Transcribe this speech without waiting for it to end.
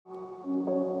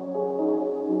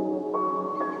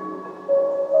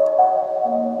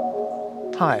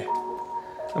Hi,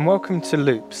 and welcome to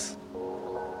Loops,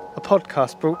 a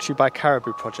podcast brought to you by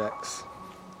Caribou Projects.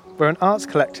 We're an arts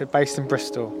collective based in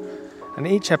Bristol, and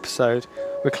each episode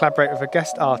we collaborate with a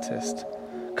guest artist,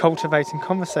 cultivating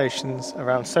conversations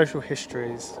around social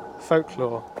histories,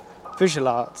 folklore, visual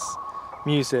arts,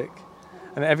 music,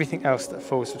 and everything else that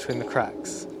falls between the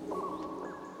cracks.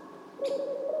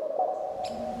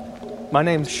 My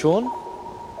name's Sean,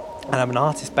 and I'm an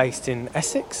artist based in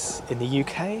Essex in the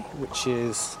UK, which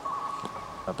is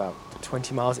about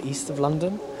 20 miles east of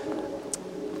London.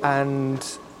 And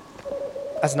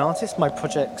as an artist, my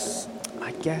projects,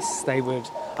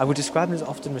 I would describe them as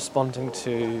often responding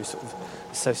to sort of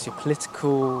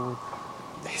socio-political,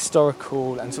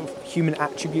 historical and sort of human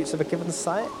attributes of a given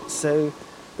site. So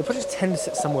the projects tend to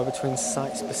sit somewhere between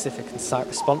site-specific and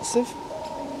site-responsive.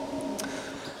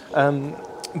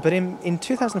 But in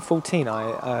 2014,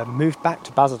 I moved back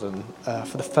to Basildon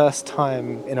for the first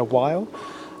time in a while,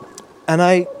 and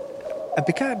I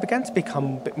began to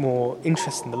become a bit more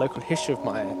interested in the local history of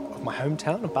my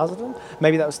hometown of Basildon.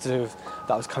 Maybe that was to do with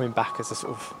that I was coming back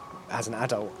as an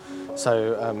adult,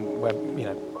 so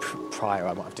prior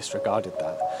I might have disregarded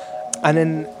that. And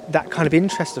then that kind of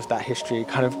interest of that history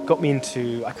kind of got me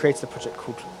into. I created a project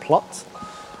called Plot,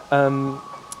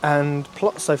 and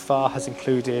Plot so far has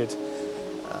included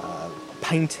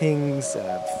paintings,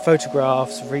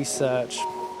 photographs, research,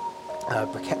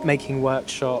 briquette making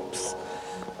workshops,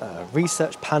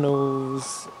 research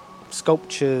panels,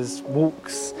 sculptures,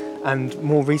 walks, and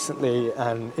more recently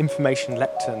an information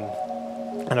lectern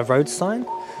and a road sign.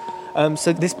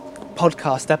 So this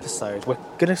podcast episode, we're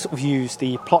going to sort of use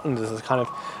the Plotlanders as a kind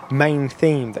of main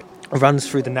theme that runs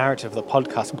through the narrative of the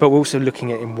podcast, but we're also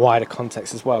looking at it in wider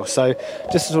context as well. So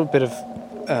just a sort of bit of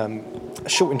a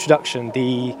short introduction.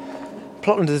 The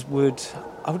Plotlanders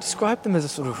I would describe them as a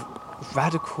sort of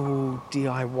radical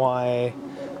DIY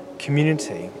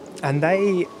community. And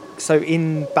so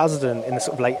in Basildon in the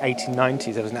sort of late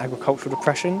 1890s, there was an agricultural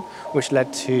depression which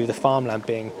led to the farmland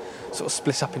being sort of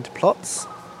split up into plots.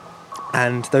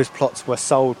 And those plots were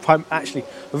sold, actually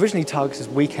originally targeted as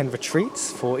weekend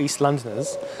retreats for East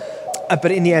Londoners.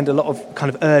 But in the end, a lot of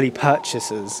kind of early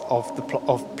purchasers of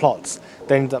plots,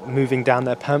 they ended up moving down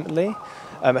there permanently,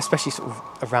 especially sort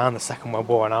of around the Second World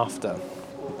War and after.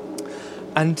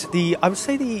 And I would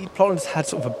say the Plotlanders had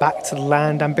sort of a back to the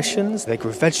land ambitions. They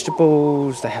grew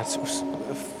vegetables, they had sort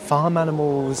of farm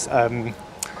animals,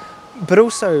 but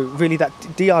also really that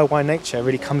DIY nature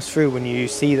really comes through when you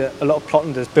see that a lot of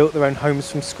Plotlanders built their own homes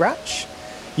from scratch,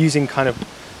 using kind of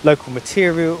local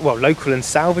and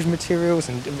salvage materials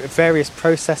and various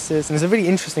processes. And there's a really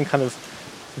interesting kind of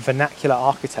vernacular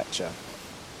architecture.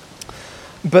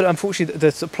 But unfortunately, the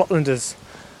Plotlanders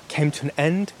came to an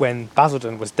end when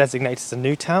Basildon was designated as a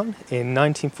new town in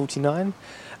 1949,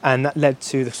 and that led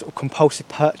to the sort of compulsive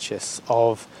purchase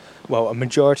of, a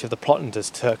majority of the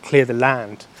Plotlanders to clear the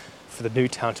land for the new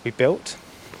town to be built.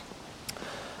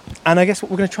 And I guess what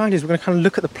we're going to try and do is we're going to kind of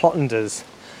look at the Plotlanders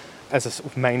as a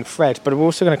sort of main thread, but we're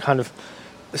also going to kind of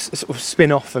sort of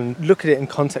spin off and look at it in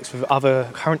context with other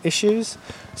current issues.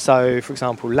 So, for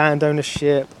example, land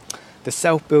ownership, the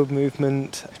self-build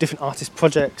movement, different artist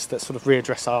projects that sort of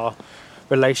readdress our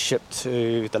relationship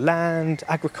to the land,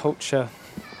 agriculture,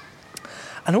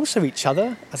 and also each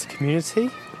other as a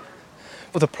community.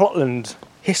 For the Plotland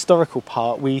historical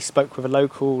part, we spoke with a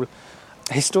local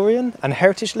historian and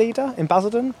heritage leader in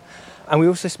Basildon, and we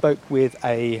also spoke with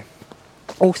a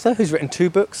author who's written 2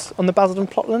 books on the Basildon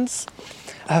Plotlands.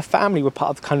 Her family were part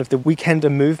of kind of the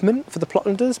weekender movement for the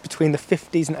Plotlanders between the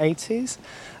 50s and 80s,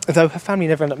 though her family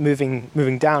never ended up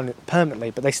moving down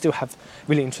permanently, but they still have a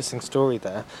really interesting story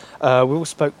there. We all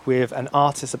spoke with an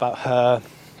artist about her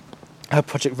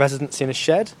project Residency in a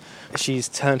Shed. She's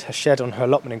turned her shed on her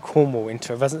allotment in Cornwall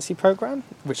into a residency programme,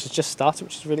 which has just started,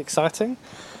 which is really exciting.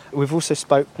 We've also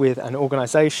spoke with an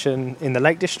organisation in the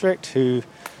Lake District who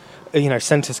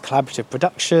centres collaborative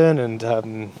production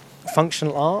and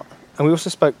functional art. And we also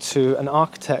spoke to an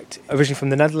architect originally from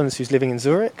the Netherlands who's living in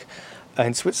Zurich,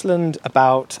 in Switzerland,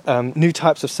 about new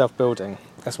types of self-building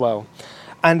as well.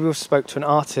 And we also spoke to an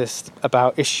artist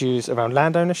about issues around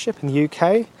land ownership in the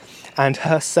UK and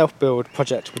her self-build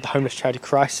project with the homeless charity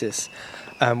Crisis,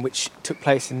 which took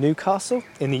place in Newcastle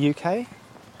in the UK.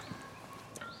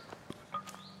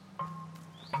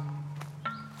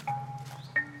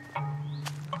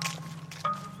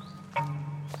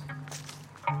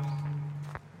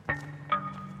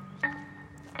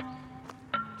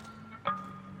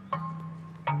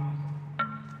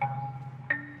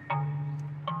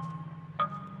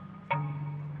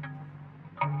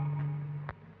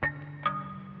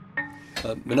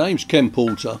 My name's Ken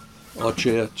Porter. I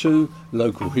chair two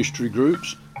local history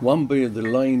groups, one being the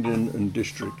Langdon and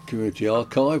District Community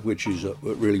Archive, which is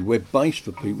really web-based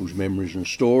for people's memories and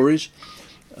stories.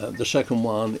 The second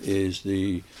one is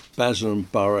the Basildon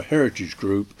Borough Heritage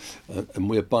Group, and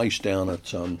we're based down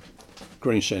at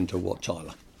Green Centre, Wat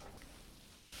Tyler.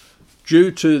 Due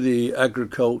to the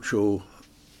agricultural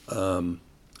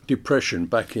depression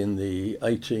back in the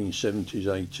 1870s,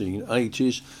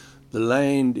 1880s,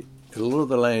 a lot of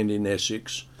the land in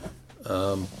Essex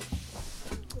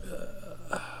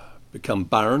become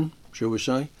barren, shall we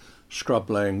say.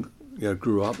 Scrubland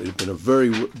grew up. It had been a very,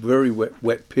 very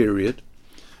wet period.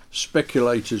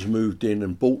 Speculators moved in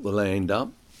and bought the land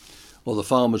up, or the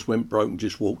farmers went broke and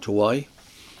just walked away.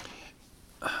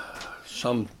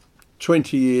 Some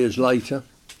 20 years later,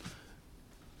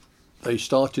 they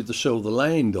started to sell the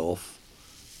land off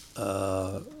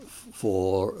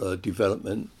for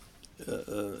development,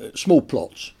 small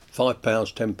plots, £5,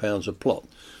 £10 a plot.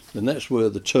 And that's where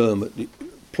the term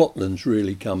plotlands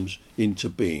really comes into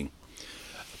being.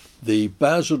 The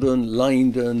Basildon,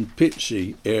 Langdon,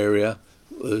 Pitsea area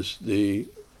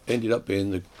ended up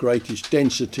being the greatest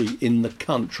density in the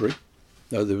country,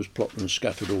 though there was plotlands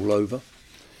scattered all over.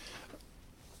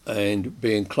 And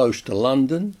being close to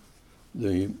London,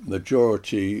 the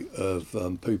majority of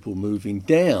people moving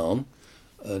down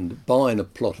and buying a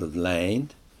plot of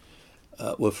land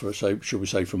were, shall we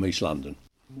say, from East London.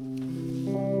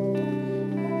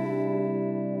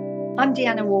 I'm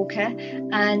Deanna Walker,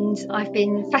 and I've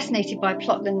been fascinated by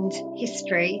plotland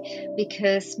history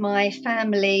because my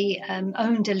family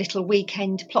owned a little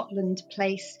weekend plotland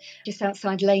place just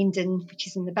outside Langdon, which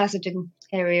is in the Basildon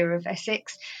area of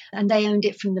Essex, and they owned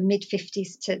it from the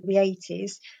mid-50s to the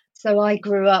 80s. So I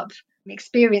grew up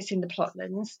experiencing the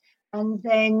plotlands. And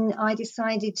then I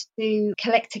decided to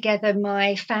collect together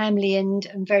my family and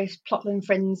various plotland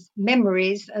friends'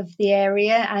 memories of the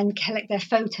area and collect their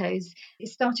photos. It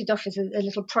started off as a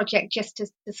little project just to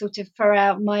sort of throw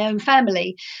out my own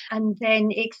family, and then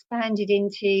expanded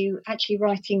into actually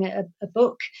writing a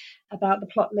book about the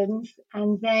plotlands.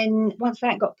 And then once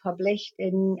that got published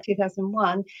in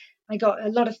 2001, I got a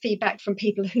lot of feedback from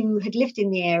people who had lived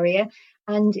in the area,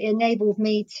 and enabled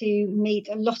me to meet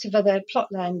a lot of other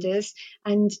plotlanders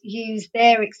and use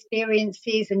their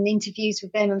experiences and interviews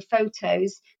with them and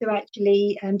photos to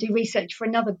actually do research for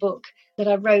another book that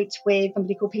I wrote with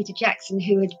somebody called Peter Jackson,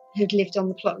 who had lived on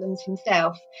the plotlands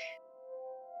himself.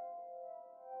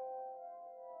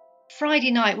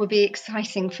 Friday night would be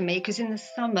exciting for me because in the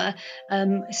summer,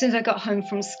 as soon as I got home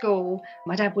from school,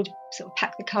 my dad would sort of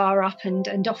pack the car up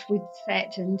and off we'd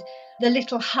set. And the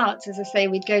little hut, as I say,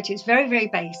 we'd go to, it's very, very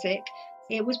basic.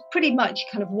 It was pretty much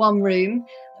kind of one room,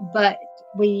 but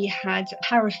we had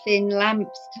paraffin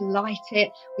lamps to light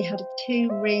it. We had a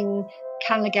 2-ring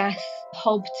Calagas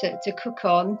hob to cook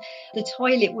on. The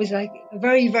toilet was like a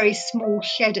very, very small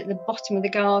shed at the bottom of the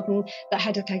garden that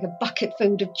had like a bucket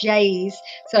filled of jays.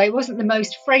 So it wasn't the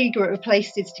most fragrant of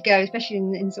places to go, especially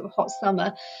in sort of hot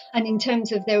summer. And in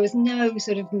terms of, there was no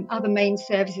sort of other main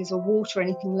services or water or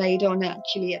anything laid on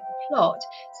actually at the plot.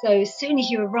 So as soon as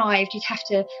you arrived, you'd have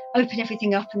to open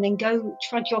everything up and then go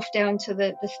trudge off down to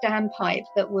the standpipe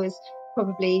that was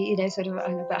probably, sort of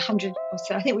about 100 or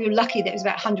so. I think we were lucky that it was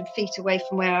about 100 feet away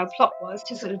from where our plot was,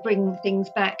 to sort of bring things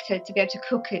back to be able to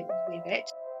cook it with it.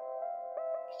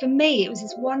 For me, it was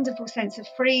this wonderful sense of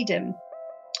freedom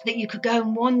that you could go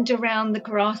and wander around the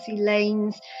grassy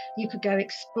lanes, you could go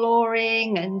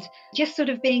exploring and just sort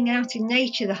of being out in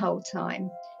nature the whole time.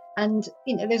 And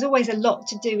there's always a lot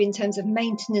to do in terms of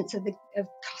maintenance of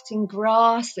cutting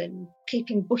grass and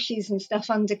keeping bushes and stuff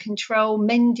under control,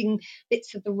 mending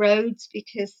bits of the roads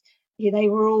because they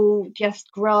were all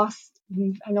just grass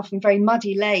and often very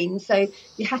muddy lanes. So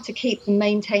you had to keep them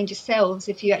maintained yourselves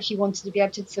if you actually wanted to be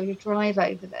able to sort of drive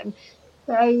over them.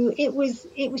 So it was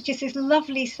just this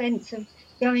lovely sense of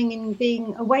going and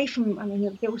being away from,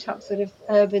 the built up sort of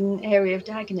urban area of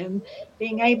Dagenham,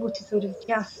 being able to sort of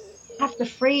just have the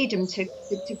freedom to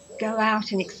go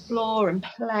out and explore and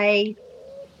play.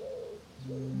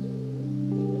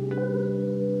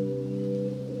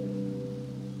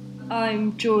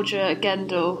 I'm Georgia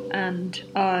Gendel, and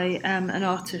I am an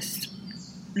artist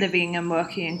living and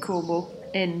working in Cornwall,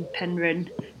 in Penryn.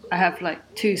 I have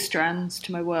like 2 strands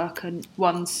to my work, and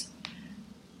one's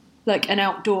like an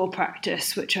outdoor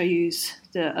practice, which I use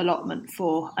the allotment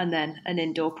for, and then an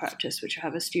indoor practice, which I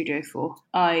have a studio for.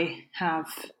 I have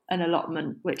an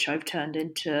allotment which I've turned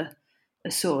into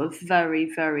a sort of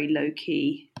very, very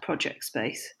low-key project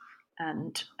space,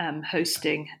 and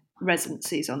hosting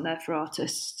residencies on there for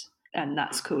artists, and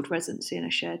that's called Residency in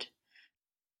a Shed.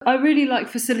 I really like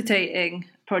facilitating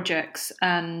projects,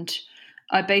 and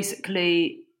I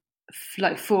basically,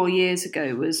 like 4 years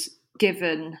ago, was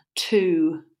given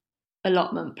 2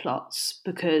 allotment plots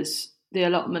because the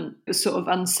allotment was sort of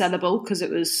unsellable because it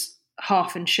was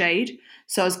half in shade.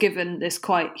 So I was given this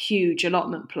quite huge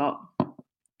allotment plot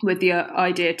with the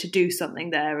idea to do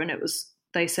something there, and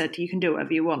they said you can do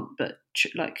whatever you want, but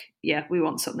we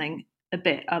want something a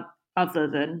bit other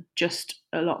than just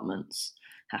allotments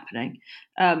happening.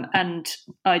 And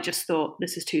I just thought,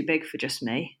 this is too big for just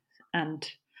me, and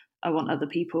I want other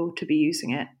people to be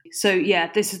using it. So yeah,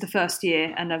 this is the first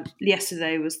year, and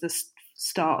yesterday was the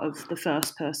start of the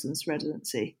first person's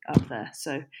residency up there.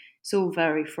 So it's all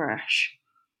very fresh.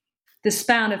 The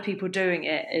span of people doing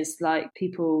it is like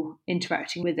people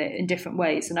interacting with it in different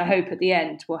ways. And I hope at the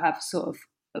end we'll have sort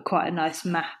of quite a nice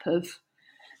map of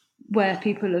where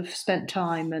people have spent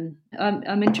time. And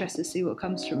I'm interested to see what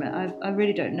comes from it. I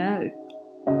really don't know.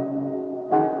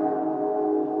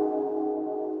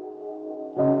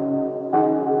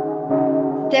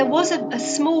 There was a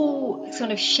small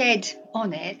sort of shed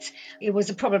on it. It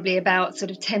was probably about sort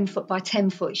of 10 foot by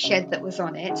 10 foot shed that was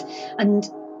on it. And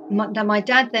my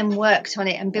dad then worked on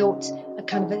it and built a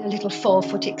kind of a little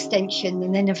 4-foot extension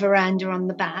and then a veranda on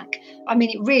the back. I mean,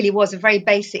 it really was a very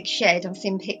basic shed. I've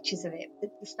seen pictures of it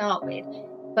to start with.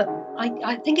 But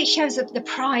I think it shows the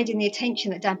pride and the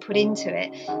attention that Dad put into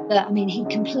it. That, I mean, he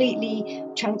completely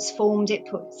transformed it,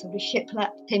 put sort of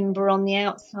shiplap timber on the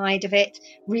outside of it,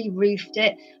 re-roofed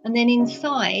it, and then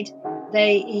inside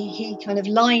he kind of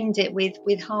lined it with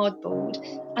hardboard,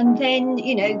 and then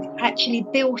actually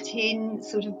built in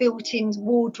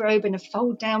wardrobe and a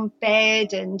fold down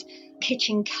bed and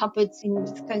kitchen cupboards in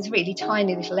this really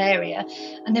tiny little area,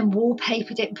 and then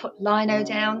wallpapered it and put lino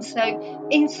down. So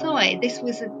inside this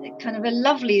was a kind of a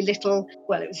lovely little,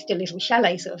 well, it was still a little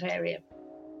chalet sort of area.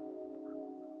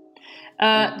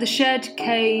 The shed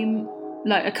came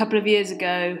like a couple of years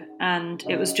ago, and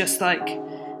it was just like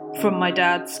from my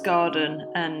dad's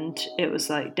garden, and it was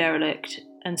like derelict,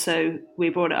 and so we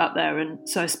brought it up there, and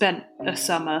so I spent a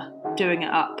summer doing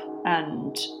it up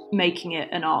and making it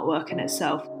an artwork in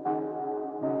itself.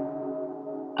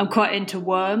 I'm quite into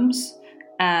worms,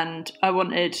 and I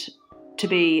wanted to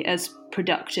be as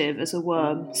productive as a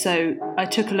worm. So I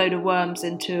took a load of worms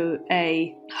into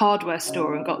a hardware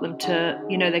store and got them to,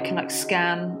 they can like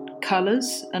scan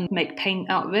colours and make paint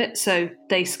out of it. So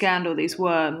they scanned all these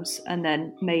worms and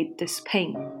then made this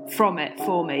paint from it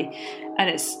for me. And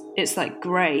it's like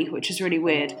grey, which is really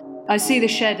weird. I see the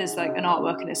shed as like an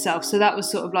artwork in itself. So that was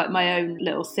sort of like my own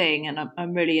little thing, and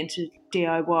I'm really into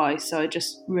DIY, so I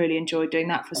just really enjoyed doing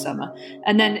that for summer.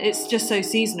 And then it's just so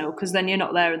seasonal because then you're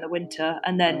not there in the winter.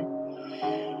 And then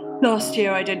last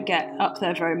year I didn't get up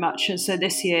there very much, and so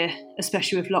this year,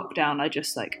 especially with lockdown, I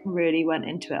just like really went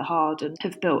into it hard and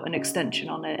have built an extension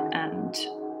on it and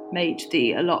made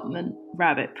the allotment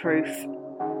rabbit proof.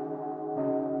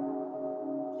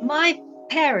 My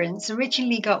parents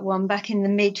originally got one back in the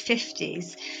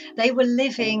mid-50s. They were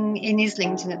living in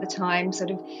Islington at the time,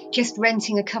 sort of just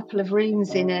renting a couple of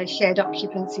rooms in a shared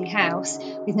occupancy house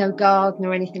with no garden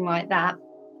or anything like that.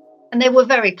 And they were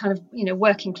very kind of,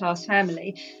 working class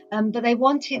family, but they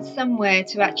wanted somewhere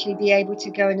to actually be able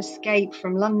to go and escape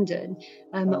from London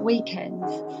at weekends.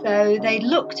 So they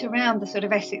looked around the sort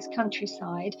of Essex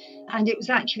countryside, and it was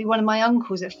actually one of my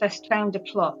uncles that first found a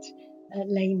plot at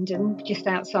Leindon, just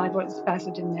outside what's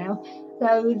Basildon now.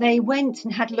 So they went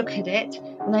and had a look at it,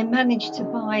 and they managed to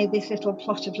buy this little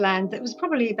plot of land that was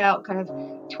probably about kind of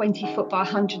 20 foot by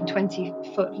 120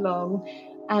 foot long.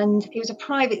 And it was a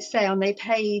private sale, and they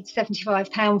paid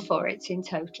 £75 for it in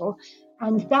total.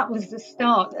 And that was the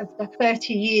start of the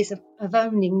 30 years of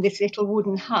owning this little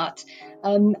wooden hut.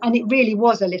 And it really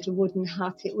was a little wooden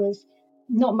hut. It was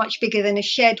not much bigger than a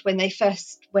shed when they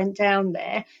first went down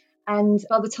there. And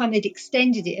by the time they'd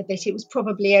extended it a bit, it was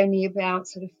probably only about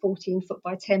sort of 14 foot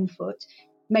by 10 foot,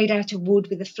 made out of wood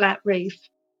with a flat roof.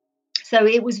 So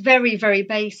it was very, very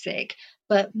basic.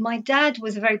 But my dad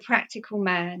was a very practical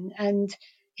man, and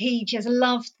he just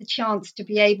loved the chance to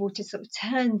be able to sort of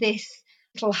turn this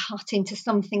little hut into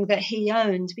something that he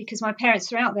owned, because my parents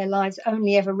throughout their lives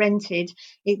only ever rented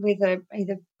it with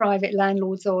either private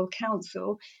landlords or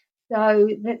council. So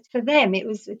that for them, it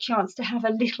was a chance to have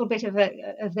a little bit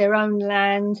of their own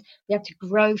land, be able to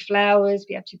grow flowers,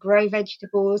 be able to grow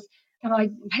vegetables. And my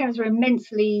parents were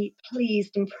immensely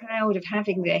pleased and proud of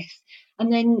having this.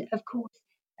 And then, of course,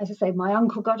 as I say, my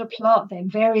uncle got a plot, then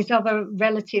various other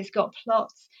relatives got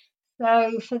plots.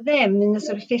 So for them, in the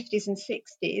sort of 50s and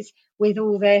 60s, with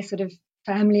all their sort of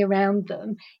family around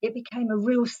them, it became a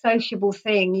real sociable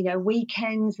thing.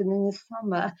 Weekends and in the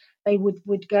summer they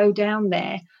would go down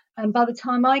there. And by the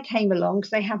time I came along,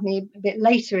 because they had me a bit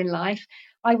later in life,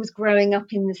 I was growing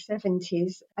up in the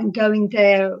 70s and going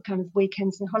there kind of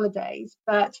weekends and holidays.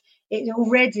 But it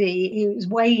was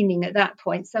waning at that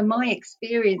point. So my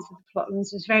experience of the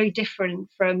Plotlands was very different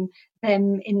from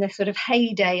them in the sort of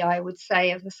heyday, I would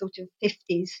say, of the sort of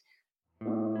 50s.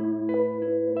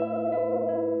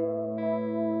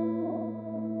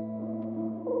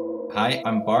 Hi,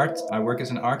 I'm Bart. I work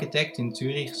as an architect in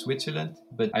Zurich, Switzerland,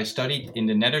 but I studied in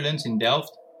the Netherlands, in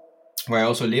Delft, where I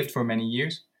also lived for many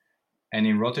years, and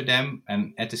in Rotterdam.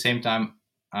 And at the same time,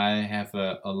 I have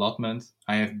a allotment,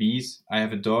 I have bees, I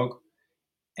have a dog,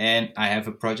 and I have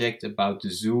a project about the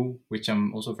zoo, which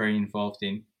I'm also very involved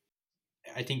in.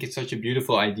 I think it's such a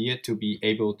beautiful idea to be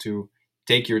able to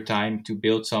take your time to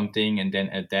build something and then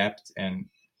adapt. And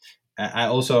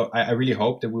I really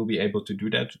hope that we'll be able to do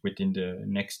that within the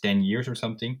next 10 years or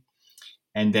something.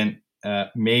 And then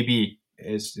maybe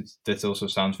that also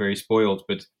sounds very spoiled,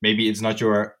 but maybe it's not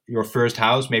your first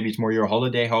house. Maybe it's more your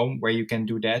holiday home where you can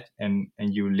do that, and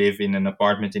you live in an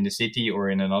apartment in the city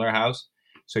or in another house,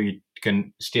 so you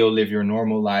can still live your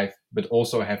normal life, but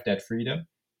also have that freedom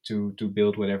to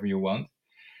build whatever you want.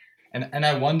 And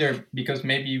I wonder, because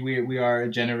maybe we are a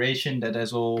generation that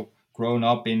has all grown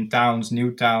up in towns,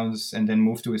 new towns, and then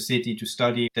moved to a city to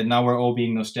study, that now we're all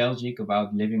being nostalgic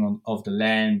about living off the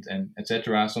land and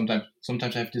etc. Sometimes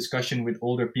I have discussion with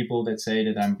older people that say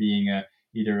that I'm being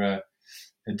either a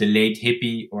delayed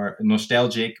hippie or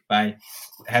nostalgic by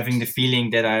having the feeling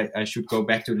that I should go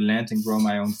back to the land and grow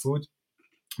my own food.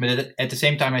 But at the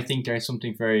same time, I think there's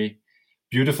something very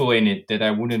beautiful in it that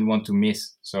I wouldn't want to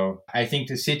miss. So I think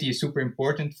the city is super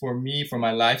important for me, for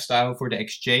my lifestyle, for the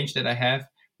exchange that I have.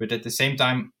 But at the same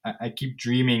time, I keep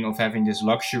dreaming of having this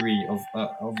luxury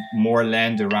of more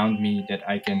land around me that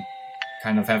I can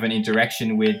kind of have an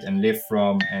interaction with and live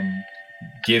from and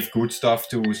give good stuff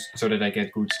to, so that I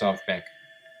get good stuff back.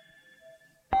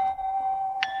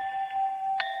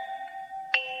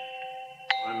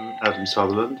 I'm Adam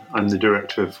Sutherland. I'm the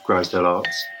director of Grizedale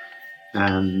Arts,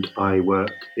 and I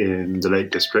work in the Lake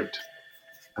District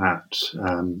at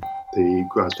the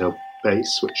Grizedale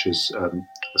base, which is a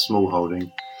small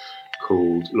holding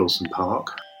called Lawson Park.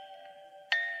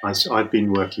 I've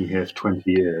been working here for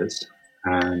 20 years,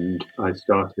 and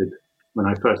when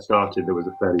I first started, there was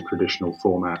a fairly traditional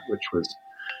format, which was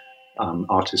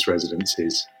artist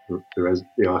residencies.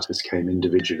 The artists came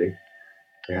individually.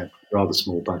 They had a rather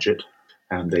small budget,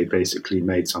 and they basically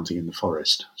made something in the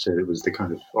forest. So it was the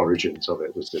kind of origins of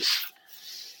it was this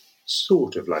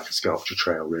sort of like a sculpture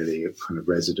trail, really, a kind of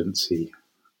residency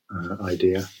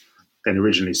idea. And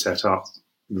originally set up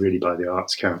really by the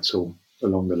Arts Council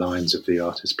along the lines of the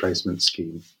artist placement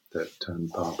scheme that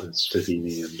Barbara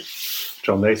Stavini and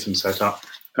John Latham set up,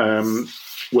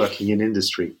 working in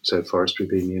industry, so forestry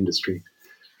being the industry.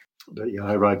 But yeah,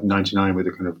 I arrived in 99 with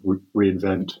a kind of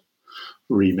reinvent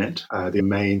remit. The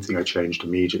main thing I changed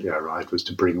immediately I arrived was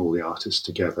to bring all the artists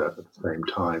together at the same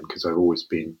time, because I've always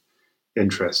been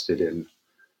interested in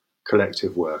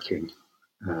collective working,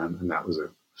 and that was a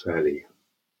fairly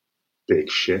big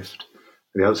shift.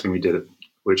 The other thing we did,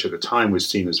 which at the time was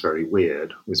seen as very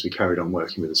weird, was we carried on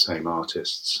working with the same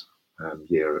artists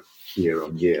year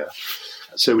on year.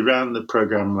 So we ran the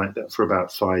program like that for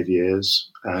about 5 years,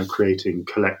 creating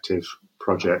collective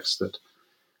projects that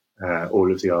all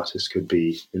of the artists could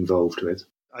be involved with.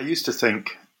 I used to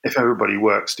think if everybody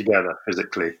works together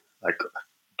physically, like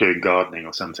doing gardening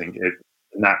or something, it's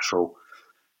a natural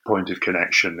point of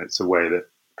connection. It's a way that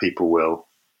people will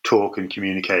talk and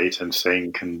communicate and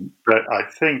think. But I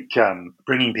think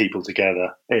bringing people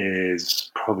together is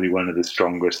probably one of the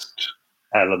strongest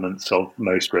elements of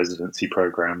most residency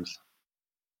programs.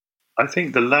 I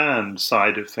think the land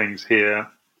side of things here,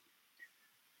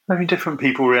 I mean, different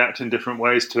people react in different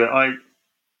ways to it.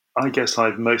 I guess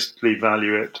I mostly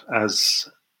value it as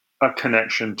a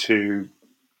connection to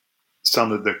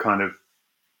some of the kind of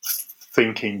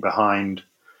thinking behind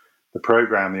the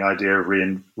program, the idea of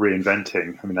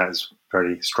reinventing. I mean, that is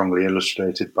very strongly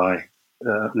illustrated by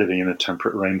living in a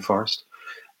temperate rainforest,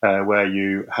 where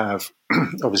you have,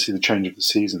 obviously, the change of the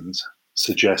seasons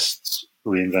suggests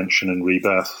reinvention and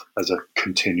rebirth as a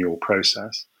continual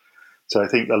process. So I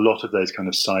think a lot of those kind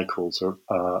of cycles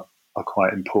are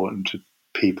quite important to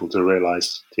people to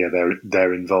realise, yeah,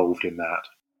 they're involved in that.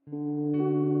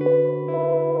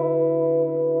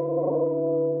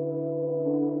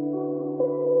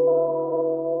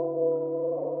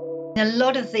 A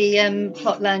lot of the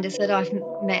plotlanders that I've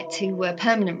met who were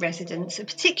permanent residents,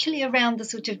 particularly around the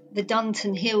sort of the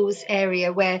Dunton Hills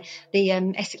area where the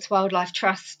Essex Wildlife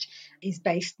Trust is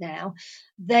based now,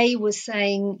 they were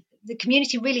saying the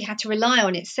community really had to rely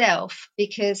on itself,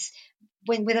 because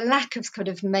with a lack of kind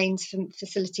of mains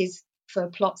facilities for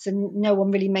plots and no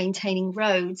one really maintaining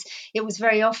roads, it was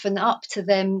very often up to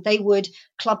them. They would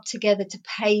club together to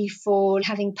pay for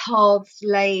having paths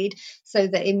laid, so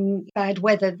that in bad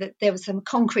weather that there was some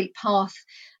concrete path,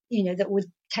 that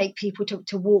would take people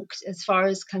to walk as far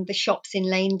as kind of the shops in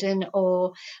Leindon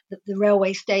or the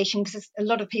railway station, because a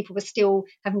lot of people were still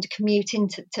having to commute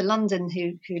into London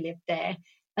who lived there.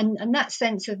 And that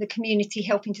sense of the community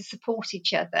helping to support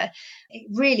each other, it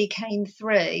really came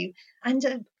through.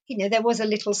 And there was a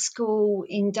little school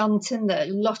in Dunton that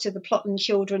a lot of the Plotland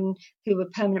children who were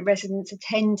permanent residents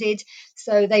attended,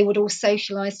 so they would all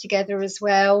socialise together as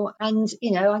well. And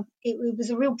it was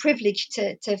a real privilege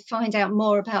to find out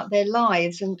more about their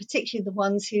lives, and particularly the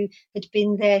ones who had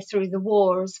been there through the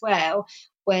war as well,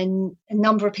 when a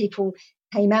number of people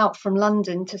came out from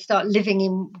London to start living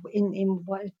in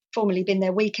what had formerly been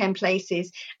their weekend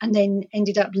places, and then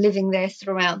ended up living there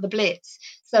throughout the Blitz.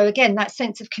 So again, that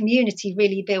sense of community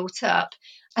really built up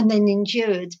and then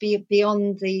endured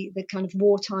beyond the kind of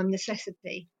wartime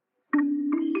necessity.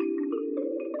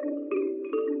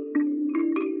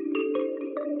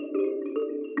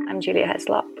 I'm Julia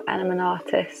Heslop and I'm an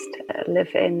artist. I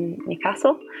live in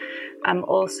Newcastle. I'm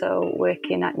also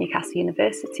working at Newcastle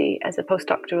University as a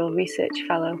postdoctoral research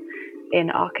fellow in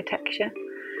architecture.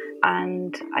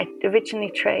 And I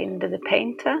originally trained as a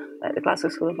painter at the Glasgow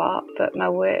School of Art, but my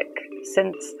work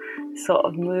since sort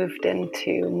of moved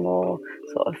into more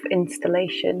sort of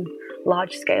installation,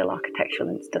 large-scale architectural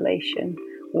installation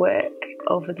work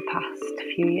over the past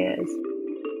few years.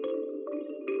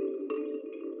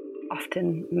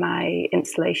 Often my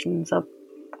installations are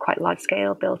quite large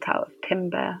scale, built out of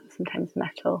timber, sometimes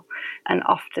metal, and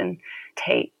often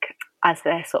take as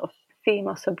their sort of theme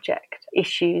or subject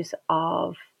issues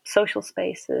of social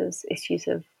spaces, issues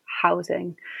of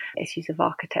housing, issues of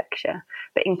architecture.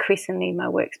 But increasingly my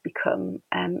work's become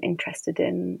interested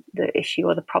in the issue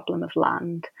or the problem of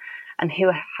land, and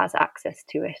who has access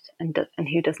to it and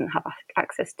who doesn't have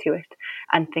access to it,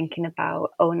 and thinking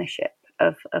about ownership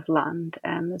of land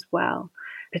as well,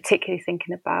 particularly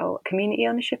thinking about community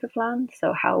ownership of land,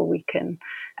 so how we can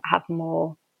have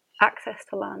more access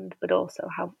to land, but also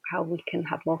how we can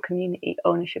have more community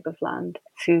ownership of land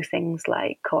through things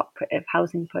like cooperative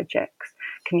housing projects,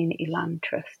 community land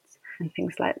trusts, and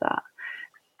things like that.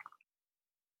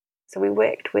 So we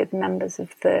worked with members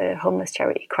of the homeless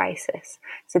charity Crisis.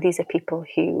 So these are people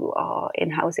who are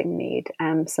in housing need,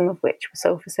 some of which were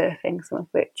sofa surfing, some of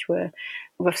which were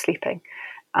rough sleeping.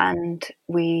 And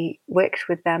we worked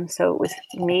with them. So it was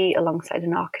me alongside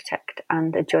an architect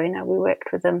and a joiner. We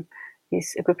worked with them,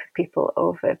 a group of people,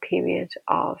 over a period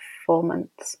of 4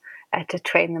 months to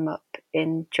train them up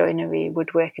in joinery,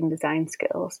 woodwork and design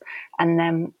skills. And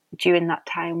then during that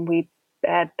time, we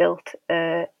built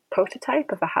a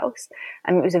prototype of a house,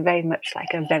 and it was very much like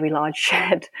a very large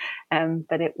shed,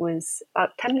 but it was about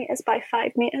 10 metres by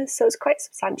 5 metres, so it's quite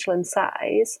substantial in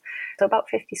size, so about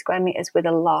 50 square metres with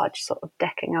a large sort of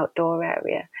decking outdoor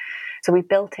area. So we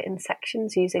built it in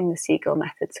sections using the Seagull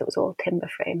method, so it was all timber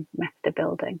frame method of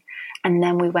building. And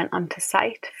then we went onto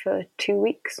site for 2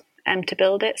 weeks to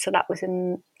build it. So that was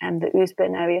in the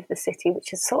Ousbourn area of the city,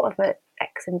 which is sort of an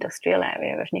ex-industrial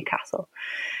area of Newcastle.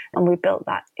 And we built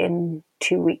that in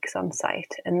 2 weeks on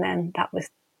site. And then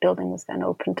building was then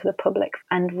open to the public.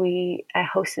 And we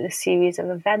hosted a series of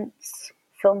events,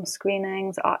 film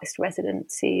screenings, artist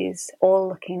residencies, all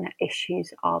looking at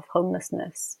issues of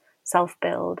homelessness,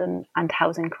 self-build and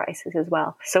housing crisis as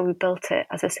well. So we built it,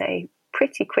 as I say,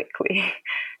 pretty quickly.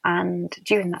 And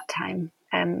during that time,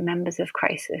 members of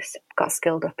Crisis got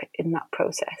skilled up in that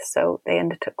process. So they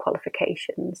undertook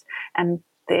qualifications. And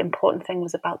the important thing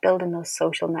was about building those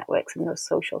social networks and those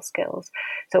social skills.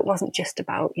 So it wasn't just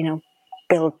about,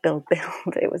 build.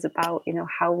 It was about,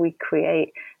 how we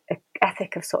create an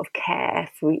ethic of sort of care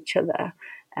for each other.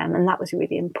 And that was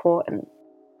really important.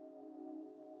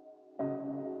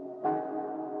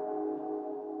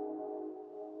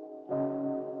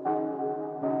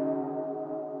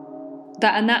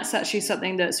 That's actually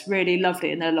something that's really lovely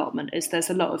in the allotment, is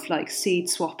there's a lot of like seed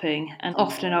swapping, and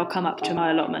often I'll come up to my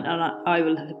allotment and I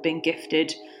will have been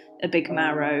gifted a big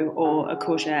marrow or a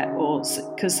courgette, or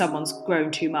because someone's grown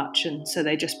too much, and so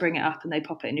they just bring it up and they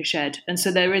pop it in your shed. And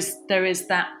so there is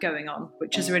that going on,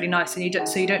 which is really nice. And you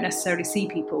don't necessarily see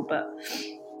people, but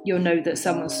you'll know that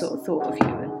someone's sort of thought of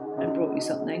you and brought you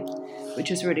something, which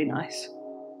is really nice.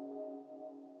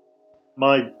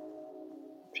 My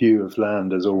view of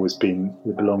land has always been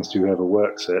it belongs to whoever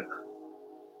works it.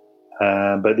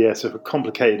 But yeah, it's a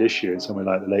complicated issue in somewhere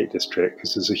like the Lake District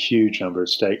because there's a huge number of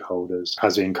stakeholders,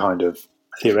 as in kind of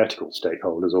theoretical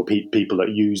stakeholders or people that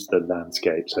use the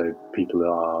landscape. So people that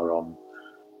are on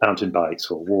mountain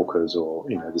bikes or walkers, or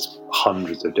there's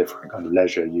hundreds of different kind of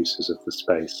leisure uses of the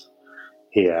space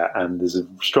here, and there's a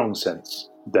strong sense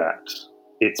that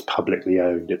it's publicly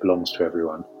owned, it belongs to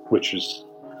everyone, which is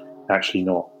actually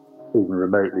not even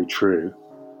remotely true.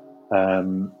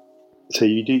 So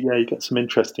you get some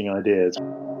interesting ideas.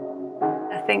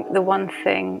 I think the one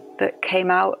thing that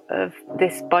came out of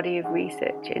this body of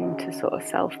research into sort of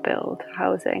self-build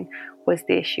housing was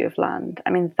the issue of land. I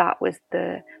mean, that was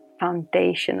the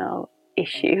foundational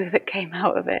issue that came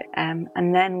out of it. And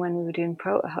then when we were doing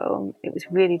Protahome, it was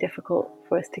really difficult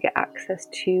for us to get access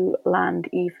to land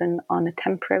even on a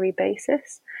temporary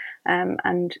basis.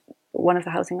 And one of the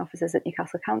housing officers at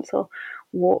Newcastle Council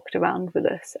walked around with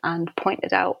us and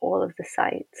pointed out all of the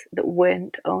sites that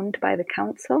weren't owned by the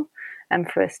council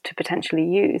for us to potentially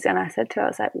use. And I said to her, I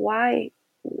was like, why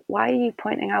are you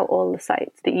pointing out all the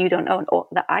sites that you don't own or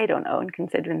that I don't own,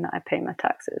 considering that I pay my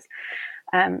taxes?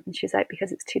 And she's like,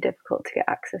 because it's too difficult to get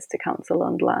access to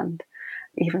council-owned land,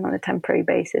 even on a temporary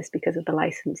basis because of the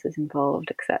licenses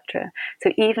involved, etc.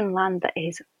 So even land that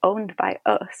is owned by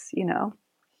us,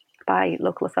 by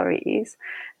local authorities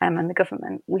and the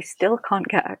government, we still can't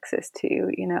get access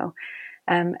to,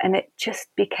 and it just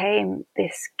became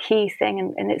this key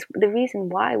thing. And it's the reason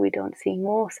why we don't see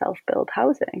more self-build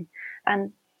housing.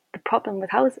 And the problem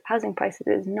with housing prices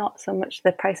is not so much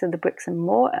the price of the bricks and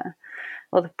mortar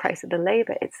or the price of the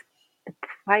labour, it's the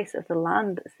price of the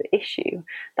land that's the issue.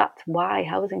 That's why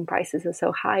housing prices are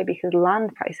so high, because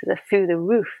land prices are through the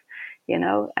roof.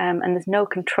 And there's no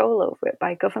control over it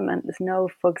by government. There's no,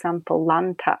 for example,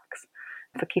 land tax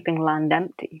for keeping land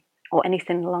empty or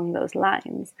anything along those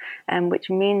lines, which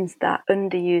means that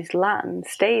underused land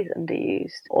stays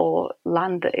underused, or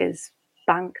land that is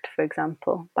banked, for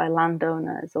example, by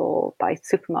landowners or by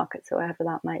supermarkets or whatever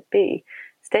that might be,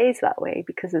 stays that way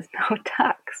because there's no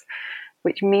tax,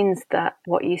 which means that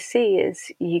what you see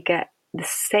is you get the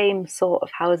same sort of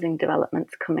housing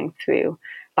developments coming through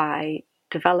by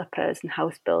developers and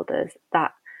house builders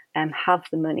that have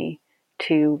the money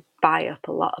to buy up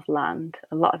a lot of land,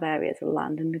 a lot of areas of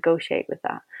land, and negotiate with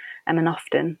that. And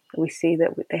often we see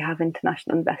that they have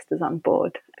international investors on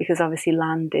board, because obviously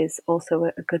land is also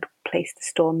a good place to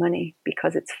store money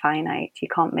because it's finite. You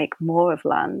can't make more of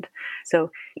land.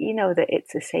 So you know that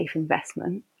it's a safe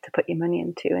investment to put your money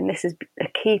into. And this is a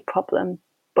key problem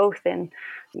both in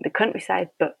the countryside,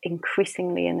 but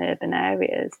increasingly in urban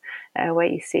areas where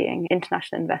you're seeing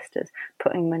international investors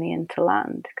putting money into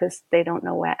land because they don't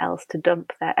know where else to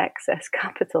dump their excess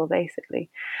capital, basically.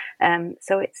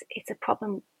 So it's a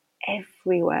problem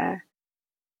everywhere.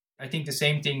 I think the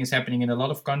same thing is happening in a lot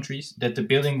of countries, that the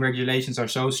building regulations are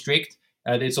so strict.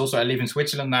 It's also, I live in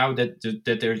Switzerland now, that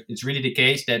it's really the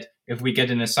case that if we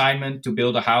get an assignment to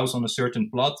build a house on a certain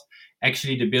plot,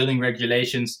 actually the building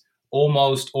regulations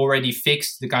almost already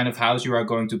fixed the kind of house you are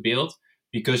going to build,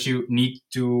 because you need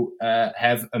to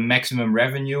have a maximum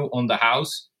revenue on the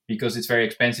house because it's very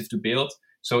expensive to build.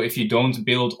 So if you don't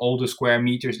build all the square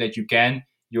meters that you can,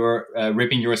 you're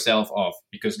ripping yourself off,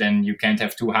 because then you can't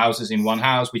have two houses in one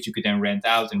house, which you could then rent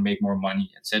out and make more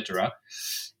money, etc.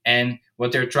 And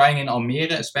what they're trying in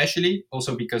Almere, especially,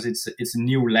 also because it's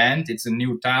new land, it's a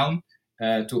new town,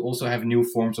 to also have new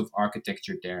forms of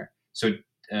architecture there. So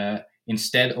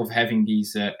instead of having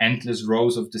these endless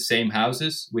rows of the same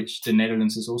houses, which the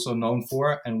Netherlands is also known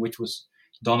for, and which was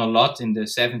done a lot in the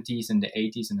 70s and the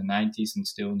 80s and the 90s and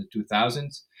still in the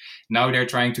 2000s, now they're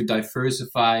trying to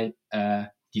diversify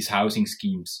these housing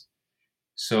schemes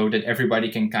so that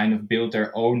everybody can kind of build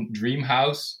their own dream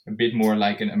house, a bit more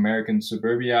like an American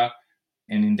suburbia,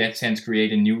 and in that sense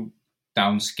create a new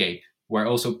townscape where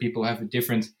also people have a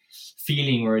different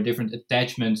feeling or a different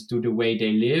attachment to the way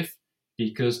they live,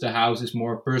 because the house is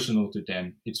more personal to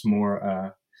them. It's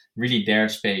more really their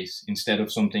space instead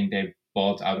of something they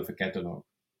bought out of a catalog.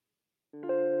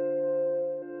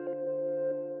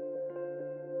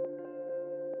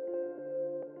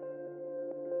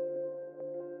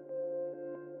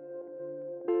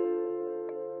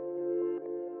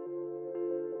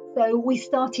 So we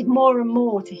started more and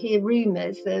more to hear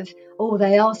rumours of,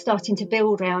 they are starting to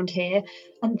build around here.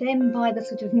 And then by the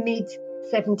sort of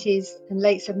mid-70s and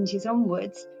late 70s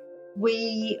onwards,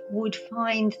 we would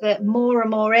find that more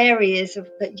and more areas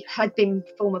that had been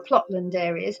former plotland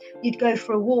areas, you'd go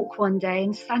for a walk one day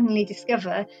and suddenly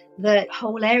discover that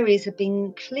whole areas had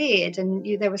been cleared and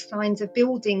there were signs of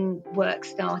building work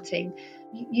starting.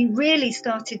 You really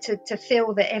started to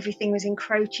feel that everything was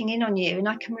encroaching in on you. And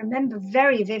I can remember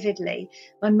very vividly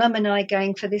my mum and I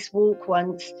going for this walk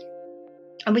once,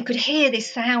 and we could hear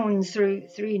this sound through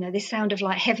this sound of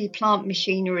like heavy plant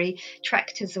machinery,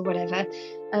 tractors or whatever,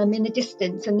 in the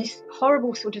distance, and this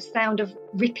horrible sort of sound of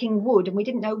ripping wood, and we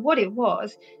didn't know what it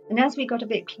was. And as we got a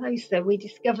bit closer, we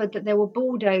discovered that there were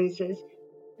bulldozers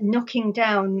knocking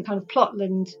down kind of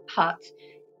plotland huts.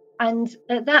 And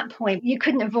at that point, you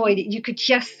couldn't avoid it. You could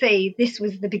just see this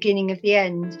was the beginning of the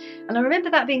end. And I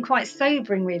remember that being quite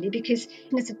sobering, really, because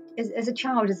as a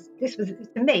child, this was,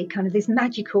 to me, kind of this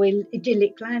magical,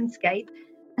 idyllic landscape.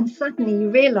 And suddenly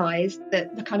you realised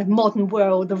that the kind of modern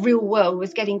world, the real world,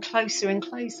 was getting closer and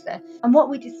closer. And what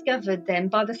we discovered then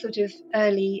by the sort of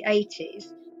early 80s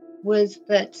was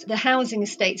that the housing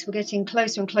estates were getting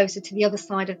closer and closer to the other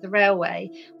side of the railway,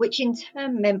 which in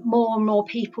turn meant more and more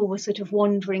people were sort of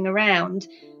wandering around.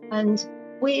 And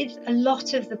with a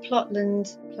lot of the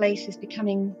plotland places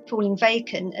falling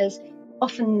vacant, as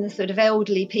often the sort of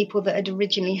elderly people that had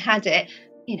originally had it,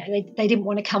 they didn't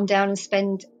want to come down and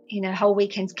spend, whole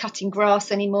weekends cutting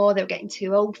grass anymore. They were getting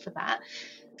too old for that.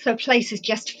 So places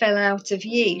just fell out of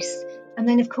use. And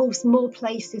then, of course, more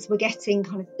places were getting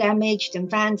kind of damaged and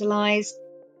vandalised.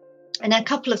 And a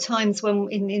couple of times when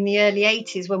in the early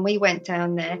 80s, when we went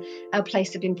down there, our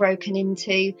place had been broken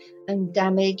into and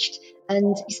damaged.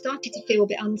 And you started to feel a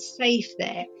bit unsafe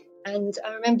there. And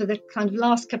I remember the kind of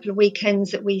last couple of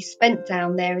weekends that we spent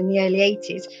down there in the early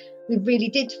 80s, we really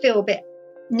did feel a bit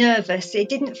nervous. It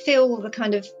didn't feel the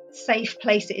kind of safe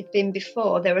place it had been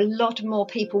before. There were a lot more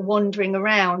people wandering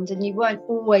around and you weren't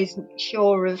always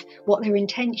sure of what their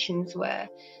intentions were.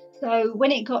 So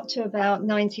when it got to about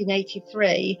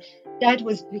 1983, Dad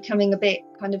was becoming a bit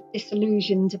kind of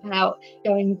disillusioned about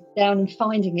going down and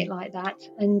finding it like that.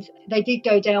 And they did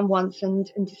go down once and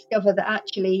discover that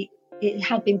actually it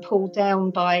had been pulled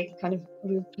down by kind of,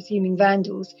 we were presuming,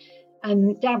 vandals.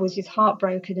 And Dad was just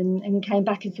heartbroken and came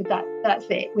back and said, that's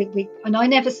it. And I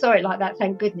never saw it like that,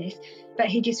 thank goodness. But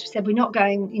he just said, we're not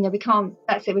going, we can't,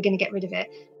 that's it, we're going to get rid of it.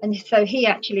 And so he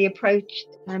actually approached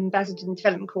Basildon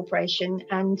Development Corporation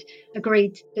and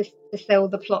agreed to sell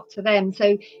the plot to them.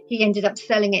 So he ended up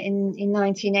selling it in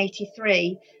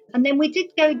 1983. And then we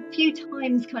did go a few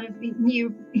times, kind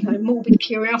of morbid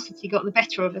curiosity got the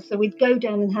better of us. So we'd go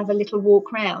down and have a little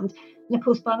walk round. And of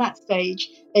course, by that stage,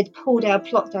 they'd pulled our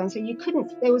plot down. So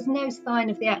there was no sign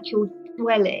of the actual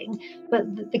dwelling,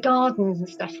 but the gardens and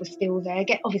stuff were still there,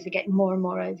 obviously getting more and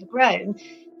more overgrown.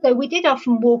 So we did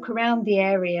often walk around the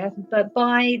area, but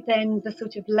by then the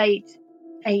sort of late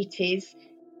 80s,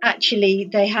 actually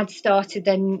they had started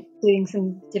then doing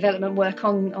some development work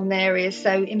on the areas.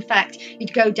 So in fact,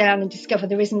 you'd go down and discover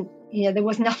there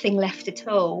was nothing left at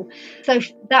all. So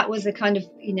that was a kind of,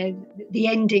 the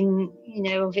ending,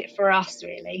 of it for us,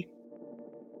 really.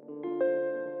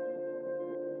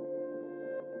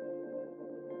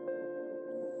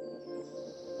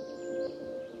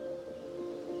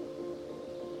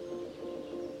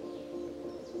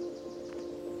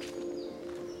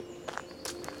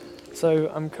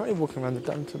 So I'm currently walking around the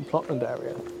Dunton Plotland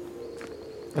area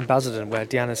in Basildon, where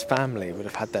Deanna's family would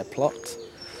have had their plot.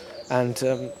 And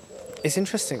it's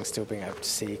interesting still being able to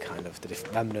see kind of the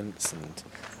different remnants and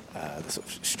the sort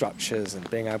of structures, and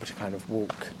being able to kind of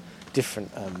walk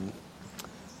different,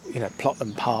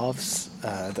 plotland paths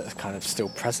that are kind of still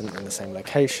present in the same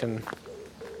location.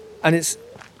 And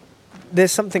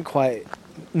there's something quite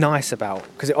nice about,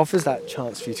 because it offers that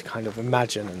chance for you to kind of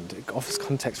imagine, and it offers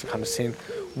context for kind of seeing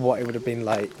what it would have been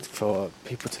like for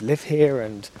people to live here.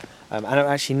 And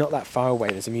actually not that far away,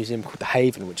 there's a museum called The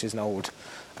Haven, which is an old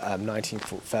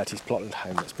 1930s plotland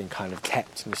home that's been kind of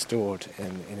kept and restored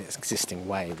in its existing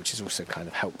way, which is also kind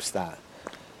of helps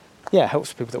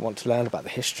people that want to learn about the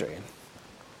history.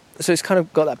 So it's kind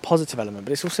of got that positive element,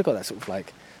 but it's also got that sort of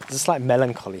like, there's a slight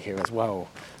melancholy here as well,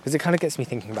 because it kind of gets me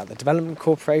thinking about the Development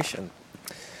Corporation.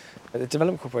 The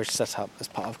Development Corporation set up as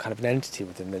part of kind of an entity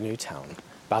within the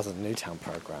Basildon Newtown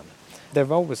programme. Their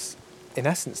role was, in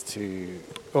essence,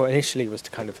 initially was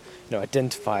to kind of,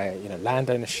 identify, land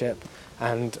ownership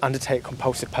and undertake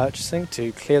compulsive purchasing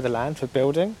to clear the land for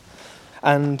building.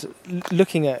 And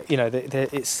looking at,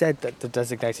 it's said that the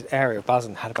designated area of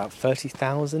Basildon had about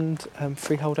 30,000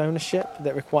 freehold ownership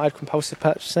that required compulsive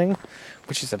purchasing,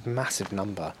 which is a massive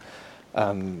number.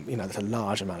 There's a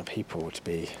large amount of people to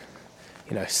be,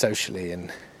 socially and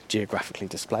geographically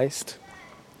displaced.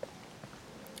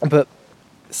 But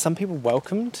some people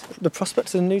welcomed the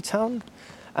prospect of the new town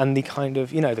and the kind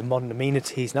of, the modern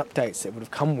amenities and updates that would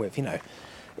have come with,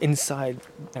 inside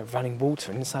running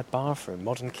water, inside bathroom,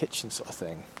 modern kitchen sort of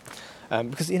thing.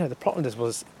 Because, the Plotlanders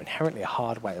was inherently a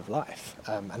hard way of life,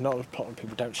 and a lot of Plotland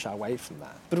people don't shy away from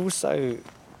that. But also,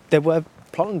 there were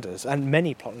Plotlanders, and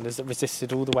many Plotlanders, that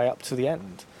resisted all the way up to the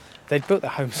end. They'd built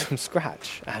their homes from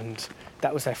scratch, and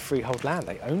that was their freehold land.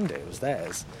 They owned it, it was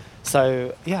theirs.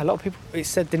 So, a lot of people, it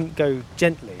said, didn't go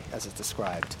gently, as it's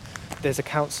described. There's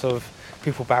accounts of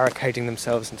people barricading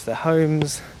themselves into their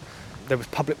homes. There was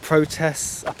public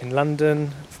protests up in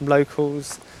London from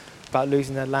locals about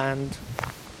losing their land.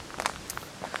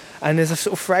 And there's a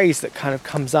sort of phrase that kind of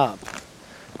comes up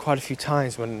quite a few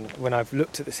times when I've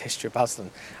looked at this history of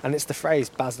Basildon, and it's the phrase,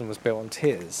 Basildon was built on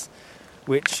tears,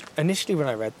 which initially when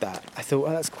I read that, I thought,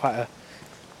 that's quite a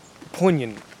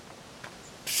poignant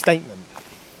statement.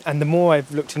 And the more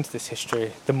I've looked into this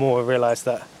history, the more I realised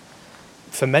that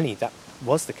for many that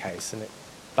was the case, and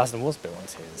Basildon was built on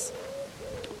tears.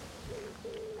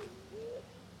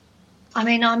 I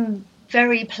mean, I'm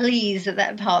very pleased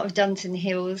that part of Dunton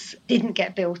Hills didn't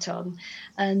get built on,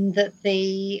 and that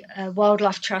the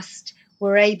Wildlife Trust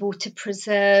were able to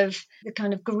preserve the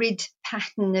kind of grid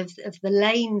pattern of the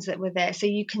lanes that were there, so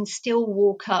you can still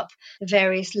walk up the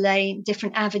various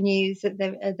different avenues that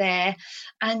are there,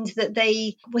 and that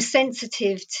they were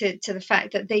sensitive to the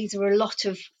fact that these were a lot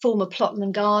of former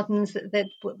Plotland gardens that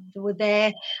were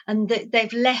there, and that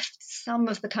they've left some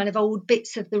of the kind of old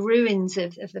bits of the ruins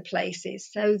of the places,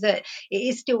 so that it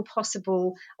is still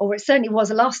possible, or it certainly was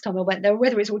the last time I went there,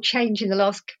 whether it's all changed in the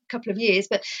last couple of years,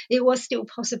 but it was still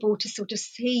possible to sort of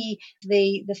see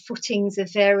the footings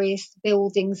of various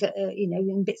buildings that are,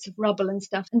 in bits of rubble and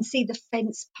stuff, and see the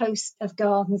fence posts of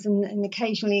gardens, and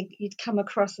occasionally you'd come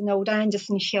across an old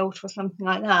Anderson shelter or something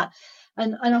like that.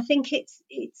 And I think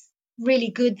it's really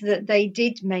good that they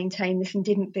did maintain this and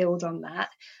didn't build on that.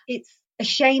 It's a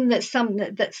shame that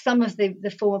some of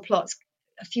the former plots,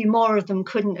 a few more of them,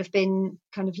 couldn't have been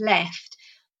kind of left.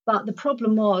 But the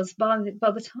problem was, by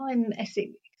the time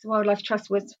Essex Wildlife Trust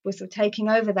was sort of taking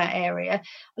over that area,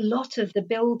 a lot of the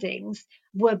buildings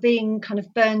were being kind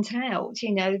of burnt out.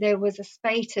 There was a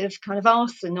spate of kind of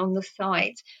arson on the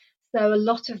site. So a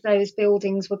lot of those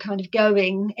buildings were kind of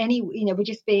were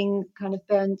just being kind of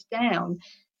burnt down.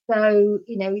 So,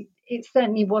 it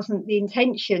certainly wasn't the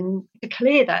intention to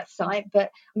clear that site, but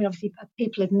I mean, obviously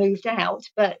people had moved out,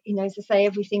 but, as I say,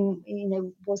 everything,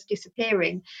 was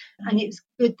disappearing. And it's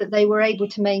good that they were able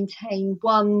to maintain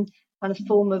one kind of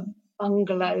former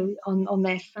bungalow on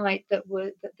their site that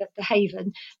the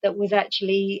Haven, that was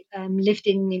actually lived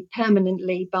in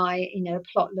permanently by, a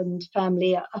Plotland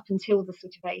family up until the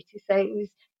sort of 80s. So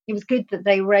it was good that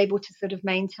they were able to sort of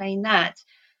maintain that.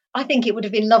 I think it would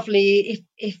have been lovely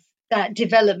if that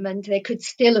development, there could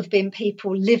still have been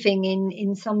people living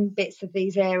in some bits of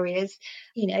these areas.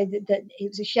 That it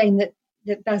was a shame that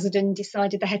Basildon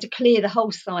decided they had to clear the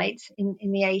whole site in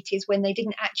the 80s, when they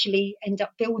didn't actually end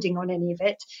up building on any of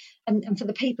it. And for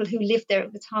the people who lived there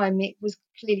at the time, it was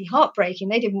clearly heartbreaking.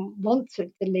 They didn't want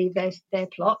to leave their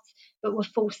plots, but were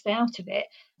forced out of it.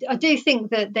 I do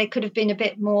think that there could have been a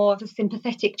bit more of a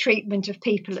sympathetic treatment of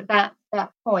people at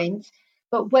that point.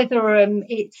 But whether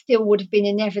it still would have been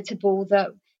inevitable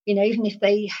that, even if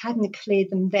they hadn't cleared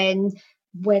them then,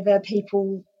 whether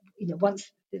people,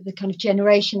 once the kind of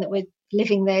generation that were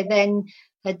living there then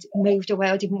had moved away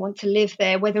or didn't want to live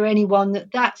there, whether anyone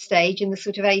at that stage in the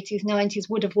sort of 80s, 90s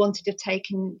would have wanted to have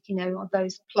taken,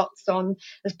 those plots on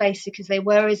as basic as they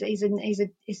were is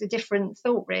a different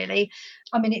thought, really.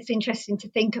 I mean, it's interesting to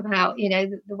think about,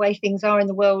 the way things are in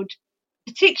the world,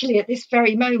 particularly at this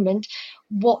very moment,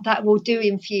 what that will do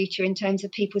in future in terms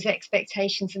of people's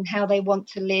expectations and how they want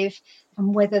to live,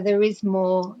 and whether there is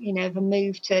more, of a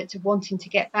move to wanting to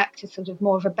get back to sort of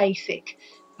more of a basic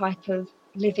type of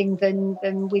living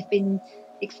than we've been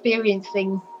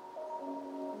experiencing.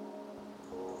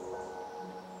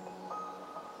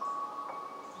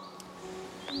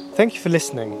 Thank you for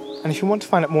listening, and if you want to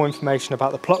find out more information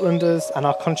about the Plotlanders and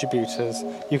our contributors,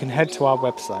 you can head to our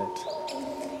website.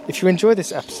 If you enjoy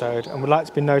this episode and would like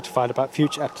to be notified about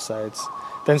future episodes,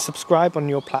 then subscribe on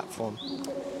your platform.